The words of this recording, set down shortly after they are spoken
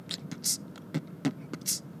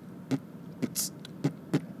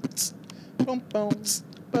Bum bum.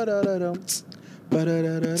 Ba-da-da-dum.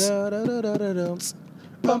 Ba-da-da-da-da-da-da-da-dum.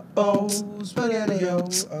 Oh, spaghetti-o.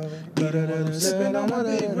 You don't wanna sippin' on my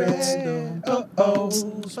big red. Oh,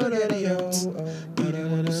 spaghetti-o. You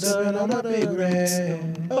don't wanna sippin' on my big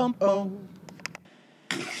red. Bum.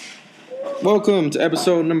 Welcome to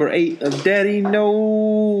episode number 8 of Daddy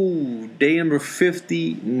No. Day number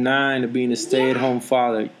 59 of being a stay-at-home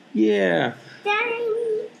father. Yeah.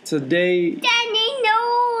 Daddy. Today. Daddy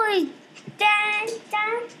knows. Daddy.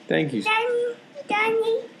 Thank you.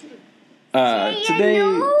 Daddy. Today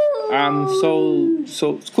I'm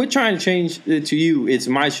so quit trying to change it to you. It's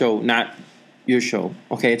my show, not your show.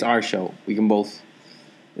 Okay, it's our show.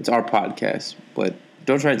 It's our podcast. But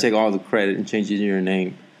don't try to take all the credit and change it to your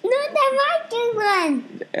name. No, the monkey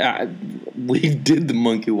one. We did the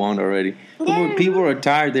monkey one already. People are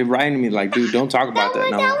tired. They're writing me like, dude, don't talk about that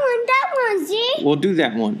now. That one, see? We'll do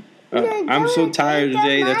that one. I'm so tired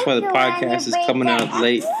today. That's why the podcast is coming out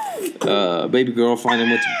late. Baby girl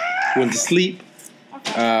finally went to sleep.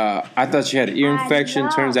 I thought she had an ear infection.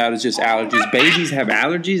 Turns out it's just allergies. Babies have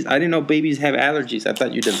allergies? I didn't know babies have allergies. I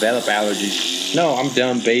thought you develop allergies. No, I'm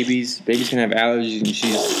dumb. Babies can have allergies,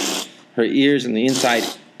 and her ears and the inside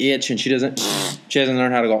itch, and she hasn't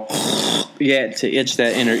learned how to go yet to itch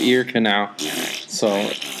that inner ear canal. So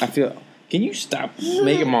I feel. Can you stop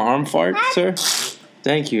making my arm fart, sir?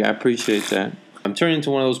 Thank you. I appreciate that. I'm turning into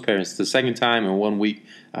one of those parents. The second time in 1 week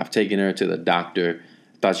I've taken her to the doctor.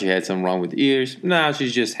 Thought she had something wrong with the ears. No, she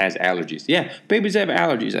just has allergies. Yeah, babies have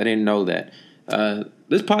allergies. I didn't know that.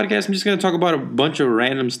 This podcast, I'm just going to talk about a bunch of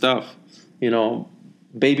random stuff. You know,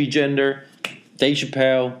 baby gender, Dave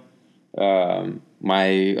Chappelle.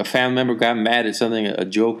 A family member got mad at something, a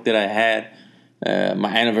joke that I had. My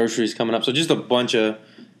anniversary is coming up. So just a bunch of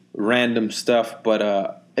random stuff. But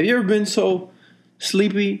have you ever been so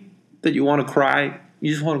sleepy that you want to cry?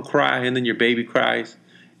 You just want to cry, and then your baby cries.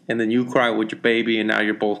 And then you cry with your baby, and now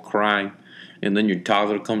you're both crying. And then your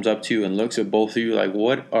toddler comes up to you and looks at both of you like,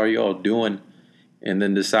 what are y'all doing? And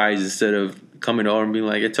then decides, instead of coming over and being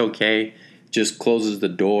like, it's okay, just closes the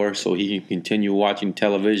door so he can continue watching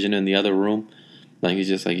television in the other room. Like, he's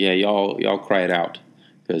just like, yeah, y'all cry it out.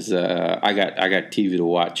 Because I got TV to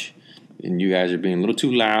watch. And you guys are being a little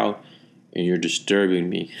too loud, and you're disturbing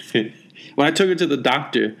me. When I took her to the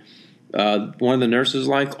doctor, one of the nurses was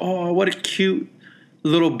like, oh, what a cute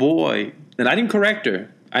little boy. And I didn't correct her.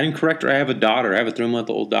 I have a daughter. I have a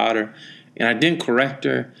 3-month-old daughter. And I didn't correct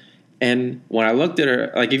her. And when I looked at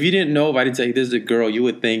her, like, if you didn't know, if I didn't say this is a girl, you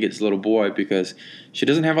would think it's a little boy, because she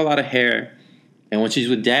doesn't have a lot of hair. And when she's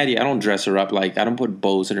with daddy, I don't dress her up. Like, I don't put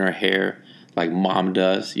bows in her hair like mom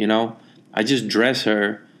does, you know? I just dress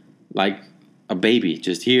her like a baby.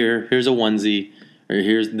 Just here's a onesie, or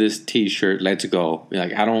here's this t-shirt, let's go.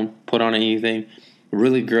 Like, I don't put on anything.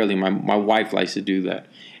 Really girly. My wife likes to do that.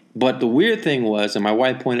 But the weird thing was, and my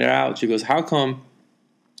wife pointed out, she goes, how come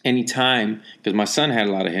anytime, because my son had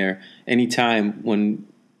a lot of hair, anytime when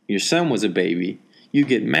your son was a baby, you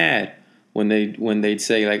get mad when they'd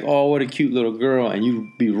say like, oh, what a cute little girl, and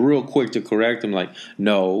you'd be real quick to correct them like,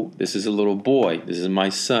 no, this is a little boy. This is my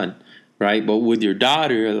son, right? But with your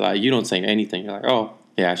daughter, like, you don't say anything. You're like, oh,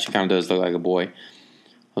 yeah, she kind of does look like a boy.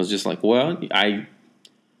 I was just like, well, I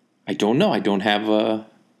don't know. I don't have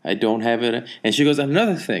it. And she goes,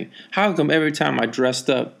 another thing. How come every time I dressed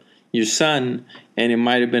up your son, and it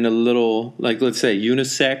might have been a little, like, let's say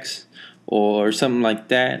unisex or something like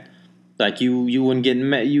that, like you wouldn't get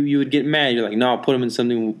mad. You would get mad. You're like, no, I'll put him in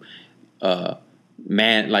something,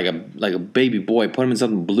 man, like a baby boy. Put him in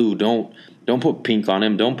something blue. Don't put pink on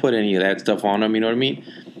him. Don't put any of that stuff on him. You know what I mean?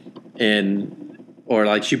 And or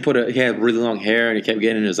like he had really long hair and it kept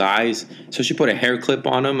getting in his eyes. So she put a hair clip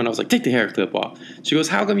on him, and I was like, take the hair clip off. She goes,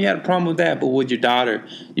 how come you had a problem with that? But with your daughter,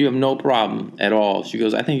 you have no problem at all. She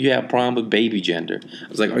goes, I think you have a problem with baby gender. I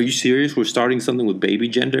was like, are you serious? We're starting something with baby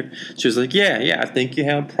gender? She was like, yeah, I think you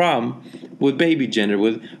have a problem with baby gender.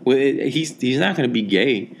 He's not going to be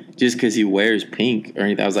gay just because he wears pink or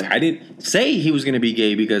anything. I was like, I didn't say he was going to be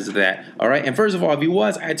gay because of that. All right. And first of all, if he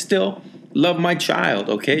was, I'd still love my child,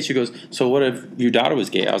 okay? She goes, so what if your daughter was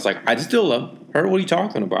gay? I was like, I'd still love her. What are you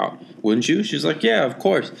talking about? Wouldn't you? She's like, yeah, of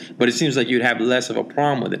course. But it seems like you'd have less of a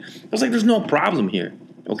problem with it. I was like, there's no problem here,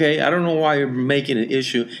 okay? I don't know why you're making an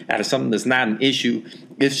issue out of something that's not an issue.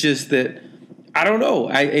 It's just that, I don't know.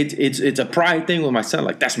 It's a pride thing with my son.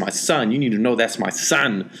 Like, that's my son. You need to know that's my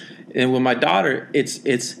son. And with my daughter,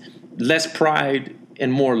 it's less pride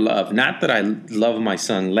and more love. Not that I love my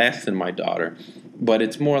son less than my daughter, but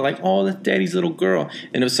it's more like, oh, that's daddy's little girl.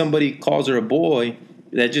 And if somebody calls her a boy,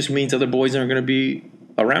 that just means other boys aren't going to be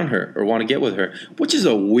around her or want to get with her, which is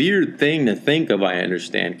a weird thing to think of, I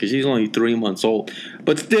understand, because she's only 3 months old.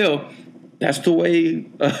 But still, that's the way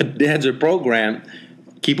dads are programmed.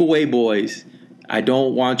 Keep away, boys. I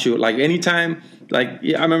don't want you. Like, anytime, like,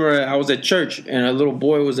 yeah, I remember I was at church and a little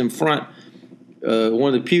boy was in front,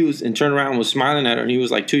 one of the pews, and turned around and was smiling at her, and he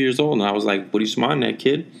was like 2 years old. And I was like, what are you smiling at,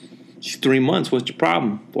 kid? She's 3 months. What's your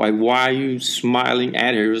problem? Why are you smiling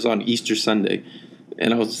at her? It was on Easter Sunday.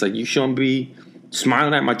 And I was just like, you shouldn't be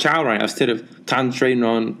smiling at my child right now instead of concentrating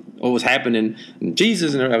on what was happening in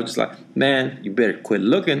Jesus. And I was just like, man, you better quit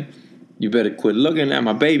looking. You better quit looking at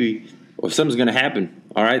my baby or something's going to happen.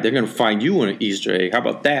 All right? They're going to find you an Easter egg. How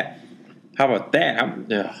about that?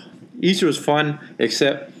 Easter was fun,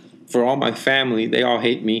 except for all my family. They all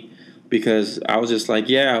hate me because I was just like,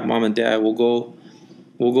 yeah, Mom and Dad, we'll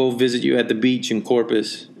go visit you at the beach in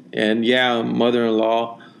Corpus. And yeah,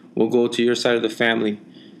 mother-in-law, we'll go to your side of the family.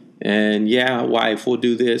 And yeah, wife, we'll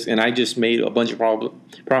do this. And I just made a bunch of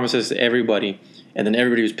promises to everybody. And then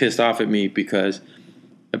everybody was pissed off at me because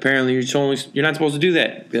apparently you're not supposed to do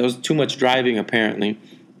that. There was too much driving, apparently.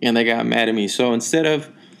 And they got mad at me. So instead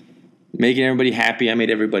of making everybody happy, I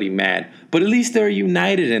made everybody mad. But at least they're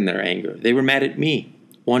united in their anger. They were mad at me,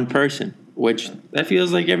 one person, which that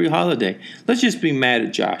feels like every holiday. Let's just be mad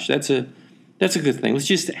at Josh. That's a good thing. Let's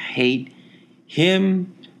just hate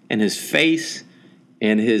him and his face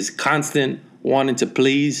and his constant wanting to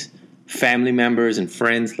please family members and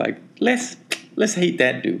friends. Like, let's hate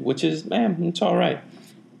that dude, which is, man, it's all right.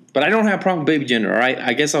 But I don't have a problem with baby gender, all right?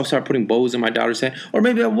 I guess I'll start putting bows in my daughter's head. Or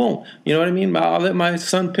maybe I won't. You know what I mean? I'll let my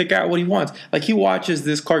son pick out what he wants. Like, he watches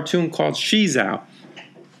this cartoon called She's Out.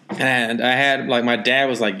 And I had, like, my dad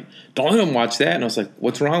was like, don't let him watch that. And I was like,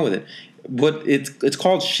 what's wrong with it? But it's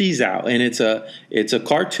called She's Out. And it's a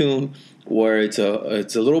cartoon where it's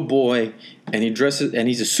a little boy, and he's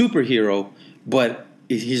a superhero, but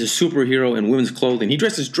he's a superhero in women's clothing. He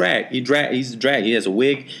dresses drag. He's drag. He has a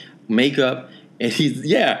wig, makeup. And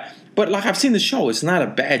but like, I've seen the show. It's not a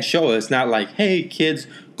bad show. It's not like, hey kids,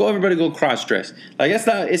 everybody go cross dress. Like, that's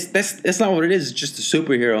not what it is. It's just a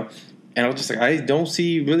superhero. And I was just like, I don't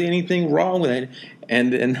see really anything wrong with it.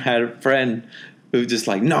 And then had a friend who was just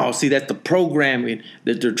like, no, see, that's the programming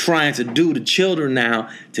that they're trying to do to children now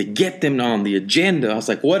to get them on the agenda. I was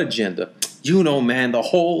like, what agenda? You know, man, the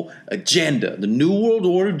whole agenda, the New World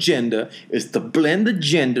Order agenda is to blend the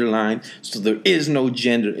gender line so there is no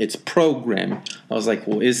gender. It's programming. I was like,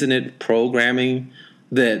 well, isn't it programming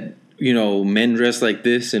that, you know, men dress like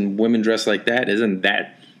this and women dress like that? Isn't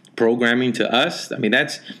that programming to us? I mean,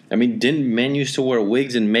 didn't men used to wear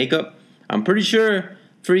wigs and makeup? I'm pretty sure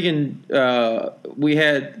we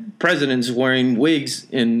had presidents wearing wigs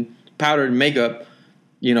and powdered makeup,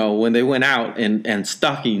 you know, when they went out, and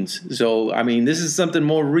stockings. So, I mean, this is something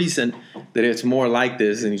more recent that it's more like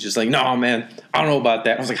this. And he's just like, no, man, I don't know about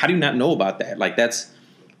that. I was like, how do you not know about that? Like,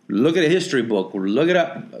 look at a history book. Look it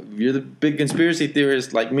up. You're the big conspiracy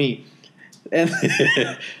theorist like me. And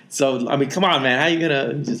so, I mean, come on, man. How you going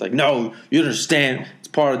to, he's just like, no, you understand. It's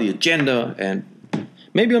part of the agenda. And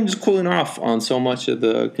maybe I'm just cooling off on so much of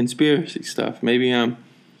the conspiracy stuff. Maybe I'm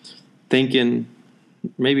thinking,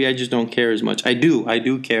 maybe I just don't care as much. I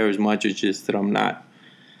do care as much. It's just that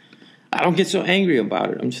I don't get so angry about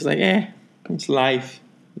it. I'm just like, it's life.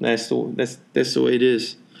 That's the way it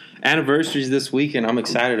is. Anniversaries this week, and I'm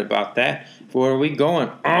excited about that. Where are we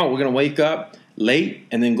going? Oh, we're going to wake up late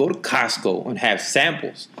and then go to Costco and have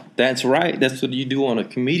samples. That's right. That's what you do on a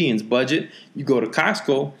comedian's budget. You go to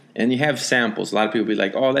Costco and you have samples. A lot of people be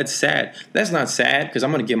like, oh, that's sad. That's not sad, because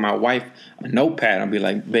I'm going to give my wife a notepad. I'll be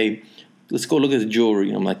like, babe, let's go look at the jewelry.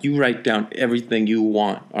 And I'm like, you write down everything you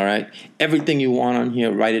want, all right? Everything you want on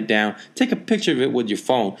here, write it down. Take a picture of it with your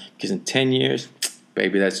phone, because in 10 years,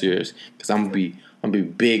 baby, that's yours. Because I'm going to be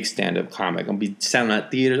big stand-up comic. I'm going to be selling at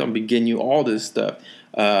theaters. I'm going to be getting you all this stuff.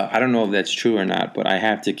 I don't know if that's true or not, but I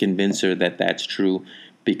have to convince her that that's true,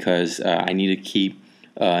 because I need to keep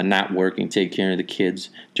not working, take care of the kids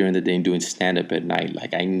during the day and doing stand-up at night.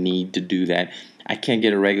 Like, I need to do that. I can't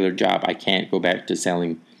get a regular job. I can't go back to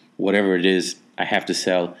selling whatever it is I have to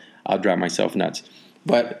sell. I'll drive myself nuts.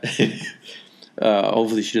 But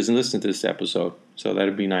hopefully she doesn't listen to this episode. So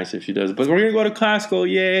that'd be nice if she does. But we're going to go to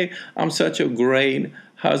Costco. Yay. I'm such a great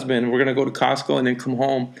husband. We're going to go to Costco and then come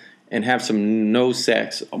home and have some no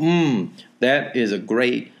sex. That is a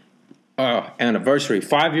great anniversary.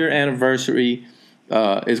 5-year anniversary.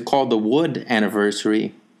 It's called the wood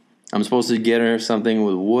anniversary. I'm supposed to get her something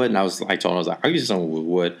with wood. And I told her, I was like, I'll get you something with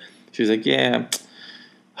wood. She was like, yeah,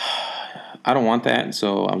 I don't want that.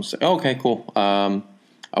 So I'm just like, okay, cool.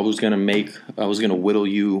 I was gonna whittle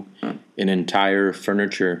you an entire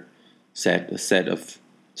furniture set, a set of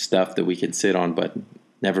stuff that we could sit on, but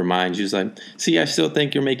never mind. She was like, see, I still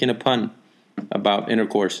think you're making a pun about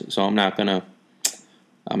intercourse, so I'm not gonna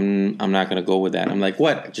go with that. I'm like,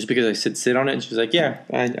 what? Just because I sit on it? And she's like, yeah,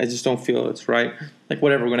 I just don't feel it's right. Like,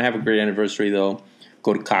 whatever. We're gonna have a great anniversary though.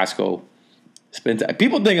 Go to Costco.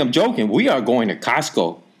 People think I'm joking. We are going to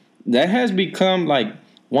Costco. That has become like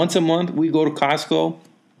once a month we go to Costco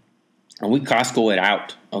and we Costco it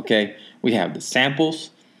out. Okay, we have the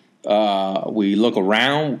samples. We look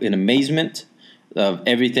around in amazement of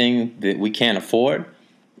everything that we can't afford,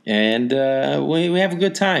 and we have a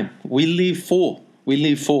good time. We leave full.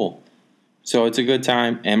 So it's a good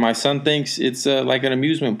time, and my son thinks it's like an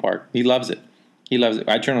amusement park. He loves it.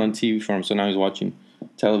 I turned on the TV for him, so now he's watching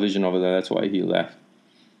television over there. That's why he left.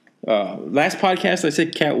 Last podcast, I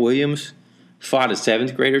said Cat Williams fought a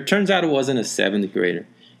 7th grader. Turns out it wasn't a 7th grader.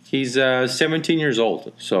 He's 17 years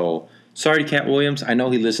old. So sorry, Cat Williams. I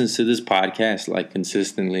know he listens to this podcast like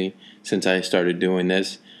consistently since I started doing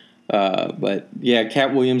this. But yeah,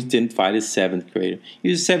 Cat Williams didn't fight his 7th grader. He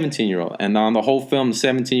was a 17-year-old. And on the whole film, the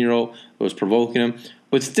 17-year-old was provoking him.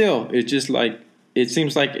 But still, it's just like, it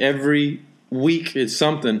seems like every week it's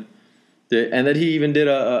something. And that he even did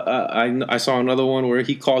I saw another one where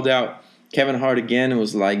he called out Kevin Hart again and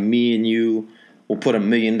was like, me and you will put $1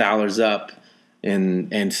 million up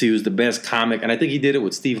and see who's the best comic. And I think he did it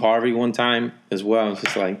with Steve Harvey one time as well. It's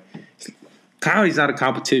just like, comedy's not a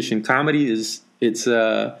competition. Comedy it's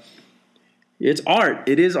art.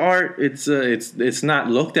 It is art. It's not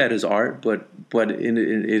looked at as art, but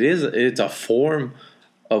it's a form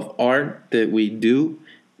of art that we do.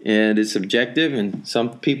 And it's subjective, and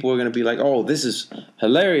some people are going to be like, oh, this is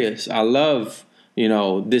hilarious. I love,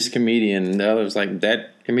 this comedian. And the others like,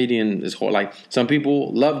 that comedian is like, some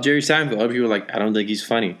people love Jerry Seinfeld. Other people are like, I don't think he's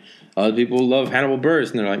funny. Other people love Hannibal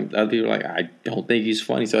Buress, and other people are like, I don't think he's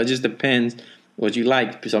funny. So it just depends what you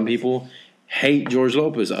like. Some people hate George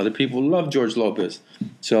Lopez. Other people love George Lopez.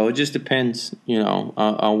 So it just depends,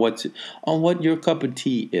 on what your cup of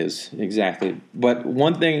tea is exactly. But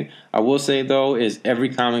one thing I will say though is every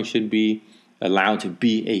comic should be allowed to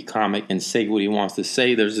be a comic and say what he wants to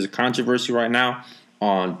say. There's this controversy right now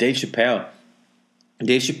on Dave Chappelle.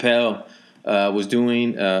 Dave Chappelle was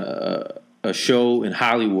doing a show in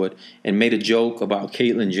Hollywood and made a joke about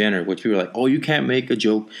Caitlyn Jenner, which people were like, oh, you can't make a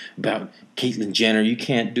joke about Caitlyn Jenner. You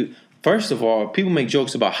can't do. First of all, people make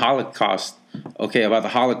jokes about Holocaust, about the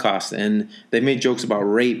Holocaust, and they make jokes about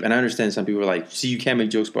rape. And I understand some people are like, see, you can't make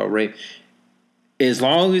jokes about rape. As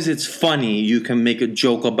long as it's funny, you can make a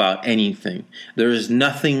joke about anything. There is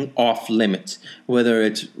nothing off limits, whether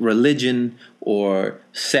it's religion or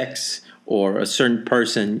sex or a certain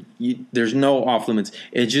person. There's no off limits.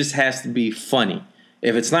 It just has to be funny.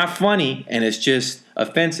 If it's not funny and it's just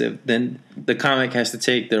offensive, then the comic has to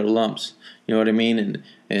take their lumps. You know what I mean?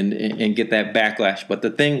 And get that backlash. But the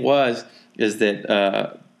thing is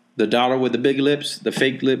that the dollar with the big lips, the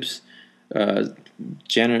fake lips,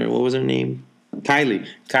 Jenner, what was her name?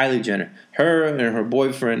 Kylie Jenner. Her and her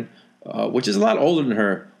boyfriend, which is a lot older than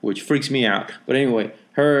her, which freaks me out. But anyway,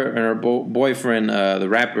 her and her boyfriend, the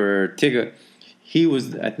rapper Tigger,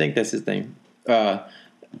 I think that's his name.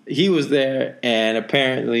 He was there, and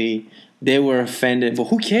apparently they were offended. But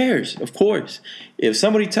who cares? Of course. If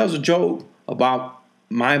somebody tells a joke about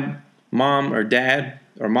my mom or dad,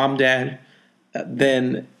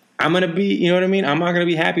 then I'm going to be, you know what I mean? I'm not going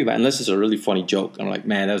to be happy about it unless it's a really funny joke. I'm like,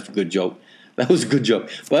 man, that was a good joke. That was a good joke.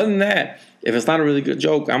 But other than that, if it's not a really good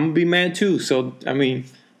joke, I'm going to be mad too. So, I mean,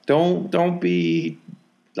 don't be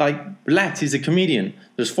like, relax. He's a comedian.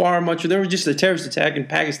 There was just a terrorist attack in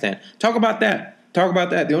Pakistan. Talk about that.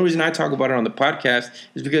 The only reason I talk about it on the podcast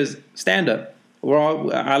is because stand-up.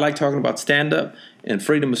 I like talking about stand-up and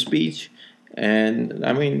freedom of speech. And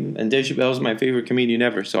I mean, and Dave Chappelle is my favorite comedian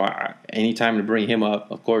ever. So anytime to bring him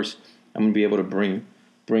up, of course, I'm gonna be able to bring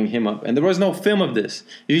him up. And there was no film of this.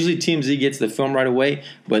 Usually, TMZ gets the film right away,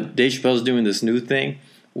 but Dave Chappelle's doing this new thing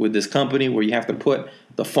with this company where you have to put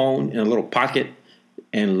the phone in a little pocket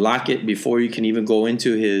and lock it before you can even go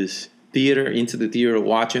into the theater to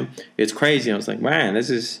watch him. It's crazy. I was like, man, this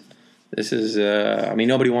is. I mean,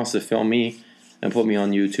 nobody wants to film me and put me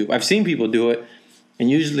on YouTube. I've seen people do it. And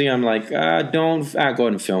usually I'm like, go ahead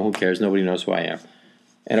and film. Who cares? Nobody knows who I am.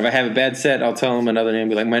 And if I have a bad set, I'll tell them another name.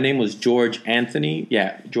 Be like, my name was George Anthony.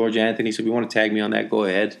 Yeah, George Anthony. So if you want to tag me on that, go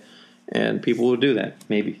ahead. And people will do that,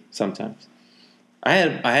 maybe, sometimes. I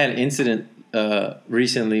had an incident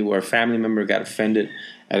recently where a family member got offended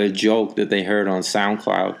at a joke that they heard on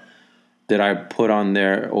SoundCloud that I put on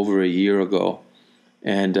there over a year ago.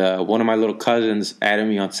 And one of my little cousins added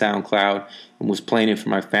me on SoundCloud and was playing it for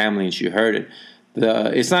my family, and she heard it.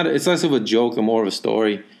 It's not. It's less of a joke and more of a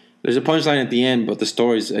story. There's a punchline at the end, but the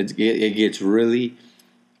story it gets really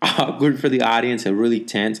awkward for the audience and really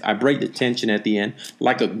tense. I break the tension at the end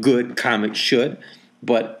like a good comic should,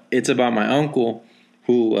 but it's about my uncle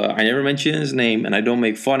who I never mention his name and I don't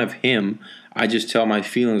make fun of him. I just tell my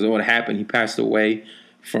feelings of what happened. He passed away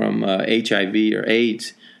from HIV or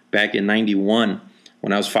AIDS back in '91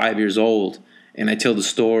 when I was 5 years old, and I tell the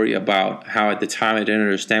story about how at the time I didn't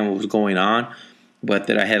understand what was going on, but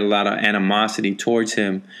that I had a lot of animosity towards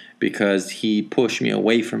him because he pushed me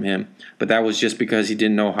away from him. But that was just because he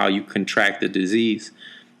didn't know how you contract the disease.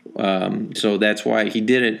 So that's why he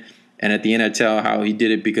did it. And at the end, I tell how he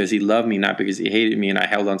did it because he loved me, not because he hated me. And I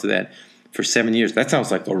held on to that for 7 years. That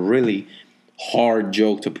sounds like a really hard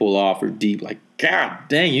joke to pull off or deep. Like, God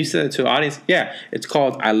dang, you said it to an audience? Yeah, it's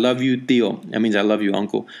called I Love You, Theo. That means I love you,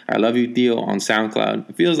 Uncle. I Love You, Theo on SoundCloud.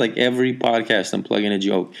 It feels like every podcast I'm plugging a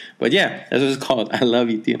joke. But yeah, that's what it's called. I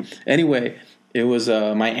Love You, Theo. Anyway, it was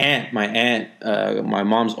my aunt, my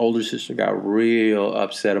mom's older sister got real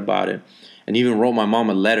upset about it and even wrote my mom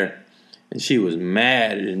a letter. And she was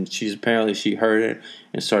mad, and she heard it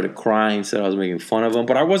and started crying, said I was making fun of him.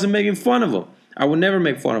 But I wasn't making fun of him. I would never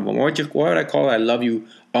make fun of him. Why would I call it I love you,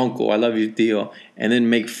 Uncle, I love you, Theo, and then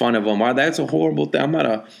make fun of him? That's a horrible thing. I'm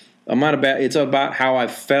not about. It's about how I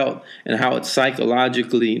felt and how it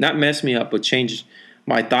psychologically not messed me up, but changed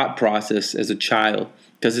my thought process as a child.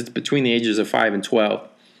 Because it's between the ages of 5 and 12,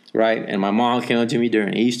 right? And my mom came up to me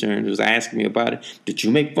during Easter and was asking me about it. Did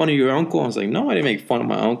you make fun of your uncle? I was like, no, I didn't make fun of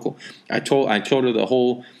my uncle. I told her the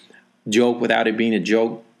whole joke without it being a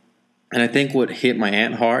joke. And I think what hit my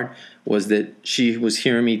aunt hard was that she was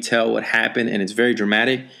hearing me tell what happened, and it's very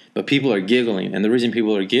dramatic, but people are giggling. And the reason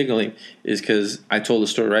people are giggling is because I told the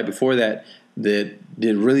story right before that did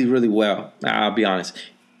really, really well. I'll be honest.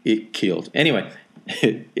 It killed. Anyway,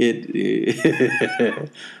 it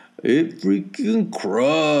freaking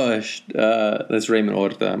crushed. That's Raymond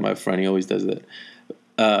Horta, my friend. He always does that.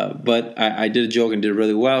 But I did a joke and did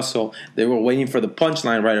really well, so they were waiting for the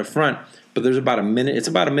punchline right up front. But there's about a minute. It's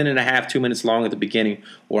about a minute and a half, 2 minutes long at the beginning,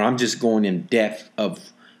 where I'm just going in depth of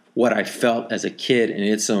what I felt as a kid, and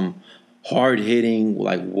it's some hard-hitting,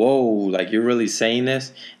 like, whoa, like, you're really saying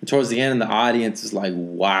this? And towards the end, the audience is like,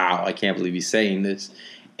 wow, I can't believe he's saying this.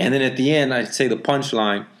 And then at the end, I say the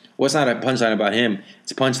punchline. Well, it's not a punchline about him.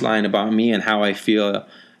 It's a punchline about me and how I feel,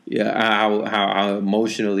 how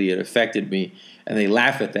emotionally it affected me. And they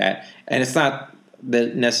laugh at that. And it's not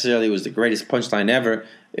that necessarily it was the greatest punchline ever.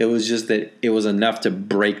 It was just that it was enough to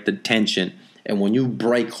break the tension. And when you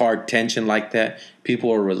break hard tension like that,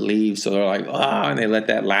 people are relieved. So they're like, and they let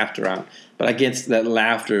that laughter out. But I guess that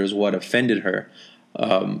laughter is what offended her.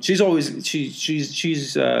 She's one of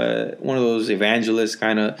those evangelists,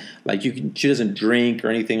 kind of like she doesn't drink or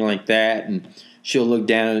anything like that, and she'll look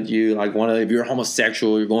down at you like if you're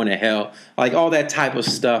homosexual, you're going to hell, like all that type of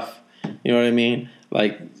stuff. You know what I mean?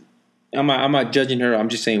 Like I'm not judging her. I'm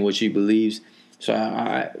just saying what she believes. So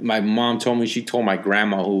my mom told me, she told my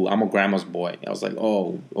grandma, who I'm a grandma's boy. I was like,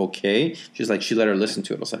 oh, okay. She's like, she let her listen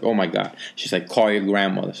to it. I was like, oh my God. She's like, call your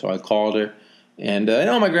grandmother. So I called her. And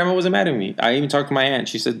no, my grandma wasn't mad at me. I even talked to my aunt.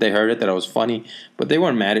 She said they heard it, that I was funny, but they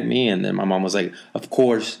weren't mad at me. And then my mom was like, of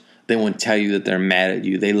course, they won't tell you that they're mad at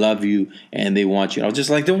you. They love you and they want you. And I was just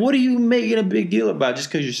like, then what are you making a big deal about just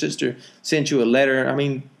because your sister sent you a letter? I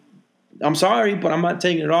mean, I'm sorry, but I'm not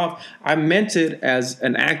taking it off. I meant it as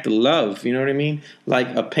an act of love. You know what I mean? Like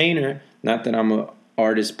a painter, not that I'm an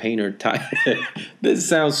artist painter type. This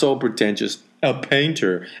sounds so pretentious. A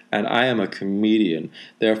painter, and I am a comedian.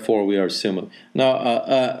 Therefore, we are similar. No,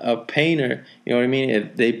 a painter, you know what I mean?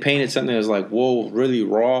 If they painted something that's like, whoa, really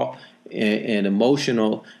raw and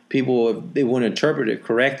emotional, people, they wouldn't interpret it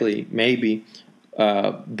correctly, maybe.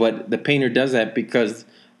 But the painter does that because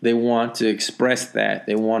they want to express that.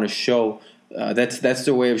 They want to show. That's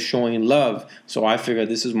their way of showing love. So I figured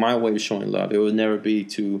this is my way of showing love. It would never be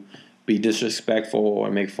to be disrespectful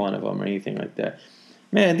or make fun of them or anything like that.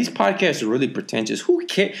 Man, these podcasts are really pretentious. Who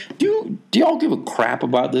cares? Do y'all give a crap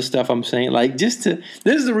about this stuff I'm saying? Like, this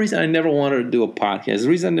is the reason I never wanted to do a podcast. The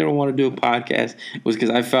reason I never wanted to do a podcast was because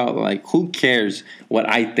I felt like, who cares what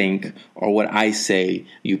I think or what I say,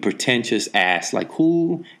 you pretentious ass? Like,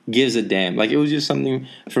 who gives a damn? Like, it was just something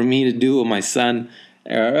for me to do with my son.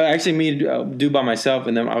 Actually, me to do by myself,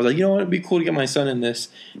 and then I was like, you know what, it'd be cool to get my son in this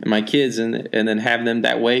and my kids, and then have them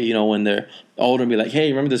that way, you know, when they're older, and be like, hey,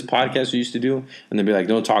 remember this podcast we used to do? And they'll be like,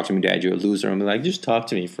 don't talk to me, Dad, you're a loser. I'm like, just talk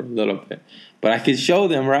to me for a little bit. But I could show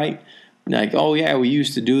them, right? Like, oh yeah, we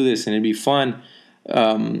used to do this, and it'd be fun.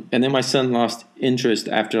 And then my son lost interest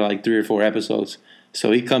after like 3 or 4 episodes,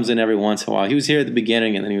 so he comes in every once in a while. He was here at the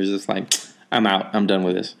beginning, and then he was just like, I'm out. I'm done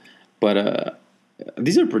with this. But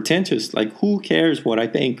these are pretentious. Like, who cares what I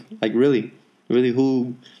think? Like, really,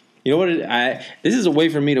 who? You know what? This is a way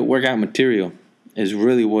for me to work out material. Is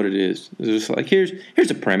really what it is. It's just like here's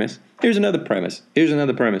a premise. Here's another premise. Here's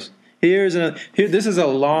another premise. Here's another. This is a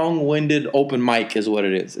long-winded open mic, is what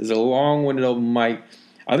it is. It's a long-winded open mic.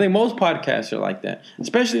 I think most podcasts are like that,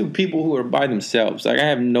 especially with people who are by themselves. Like, I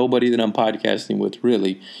have nobody that I'm podcasting with,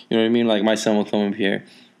 really. You know what I mean? Like, my son will come up here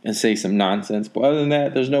and say some nonsense. But other than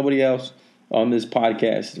that, there's nobody else on this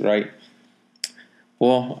podcast, right?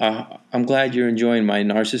 Well, I'm glad you're enjoying my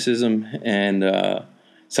narcissism, and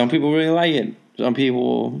some people really like it. Some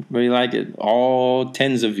people really like it. All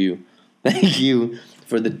tens of you. Thank you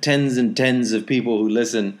for the tens and tens of people who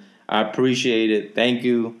listen. I appreciate it. Thank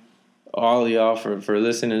you, all of y'all, for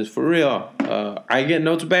listening. For real. I get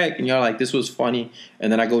notes back, and y'all like, this was funny.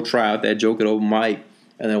 And then I go try out that joke at open mic,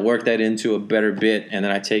 and then work that into a better bit, and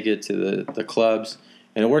then I take it to the clubs,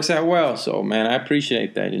 and it works out well. So, man, I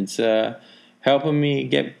appreciate that. It's helping me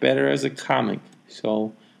get better as a comic.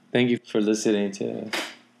 So, thank you for listening to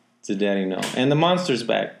Daddy No. And the Monster's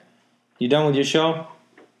back. You done with your show?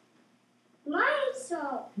 My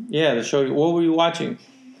show. Yeah, the show. What were you watching?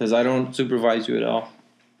 Because I don't supervise you at all.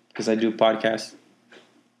 Because I do podcasts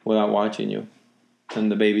without watching you. And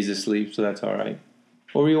the baby's asleep, so that's all right.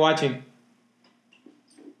 What were you watching?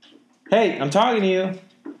 Hey, I'm talking to you.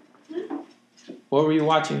 What were you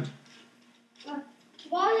watching?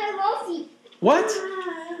 What?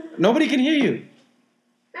 Nobody can hear you.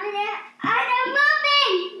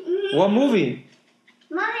 What movie?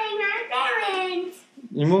 My parents.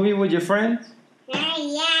 You movie with your friends? Yeah.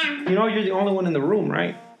 You know you're the only one in the room,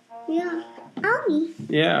 right? Yeah. Mommy.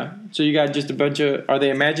 Yeah. So you got just a bunch of... Are they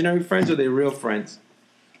imaginary friends or are they real friends?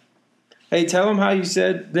 Hey, tell them how you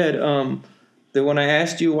said that when I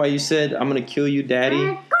asked you why you said, I'm going to kill you,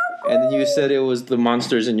 Daddy, and then you said it was the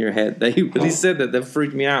monsters in your head. That you really said that. That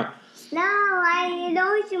freaked me out. No, I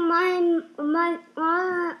don't mine.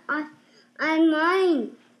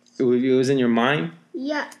 It was in your mind?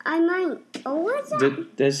 Yeah, I mine. Oh, what's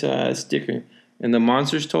that? There's a sticker. And the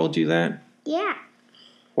monsters told you that? Yeah.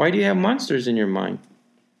 Why do you have monsters in your mind?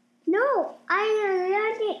 No,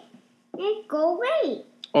 I let it go away.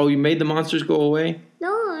 Oh, you made the monsters go away?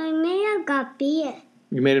 No, I made a copy.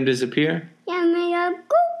 You made them disappear? Yeah, I made a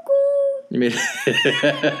cuckoo. You made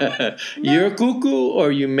You're cuckoo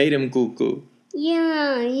or you made him cuckoo?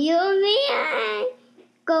 Yeah, you made a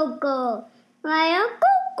cuckoo. Like a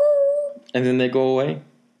cuckoo. And then they go away?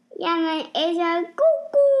 Yeah, it's a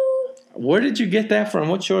cuckoo. Where did you get that from?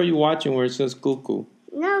 What show are you watching where it says cuckoo?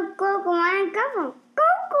 No, cuckoo, I come from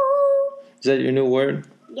cuckoo. Is that your new word?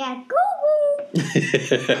 Yeah, cuckoo.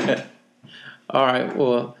 All right,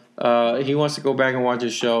 well, he wants to go back and watch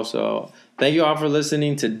his show, so thank you all for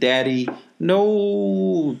listening to Daddy.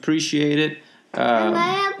 No, appreciate it. Like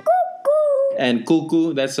a cuckoo. And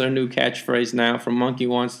cuckoo, that's our new catchphrase now from Monkey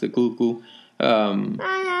Wants the Cuckoo. Like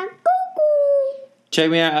a cuckoo.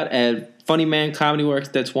 Check me out at Funny Man Comedy Works.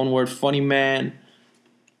 That's one word, Funny Man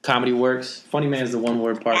Comedy Works. Funny Man is the one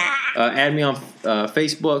word part. Add me on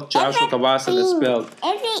Facebook, Joshua Cabaza, that's spelled.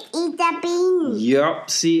 Eat a bean. Yup,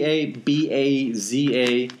 Cabaza.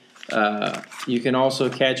 You can also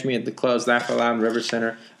catch me at the clubs, Laugh Out Loud and River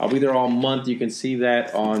Center. I'll be there all month. You can see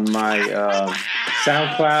that on my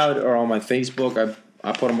SoundCloud or on my Facebook.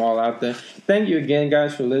 I put them all out there. Thank you again,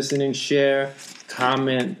 guys, for listening. Share,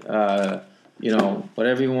 comment,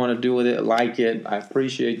 whatever you want to do with it. Like it. I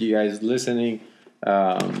appreciate you guys listening.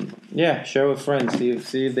 Share with friends. See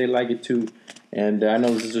if they like it too. And I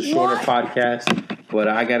know this is a shorter podcast, but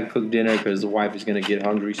I got to cook dinner because the wife is going to get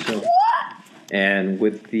hungry soon. And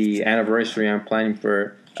with the anniversary, I'm planning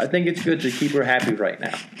for... I think it's good to keep her happy right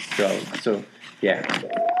now. So yeah.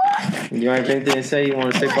 You have anything to say? You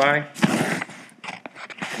want to say bye?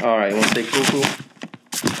 All right. You want to say cuckoo?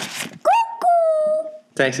 Cuckoo.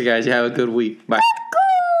 Thanks, guys. You have a good week. Bye.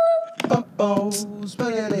 Oh,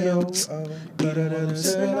 spaghetti-o.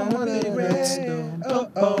 Sipping on my big red.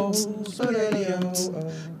 Oh, spaghetti-o.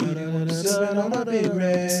 Sipping on my big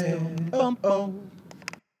red. Oh.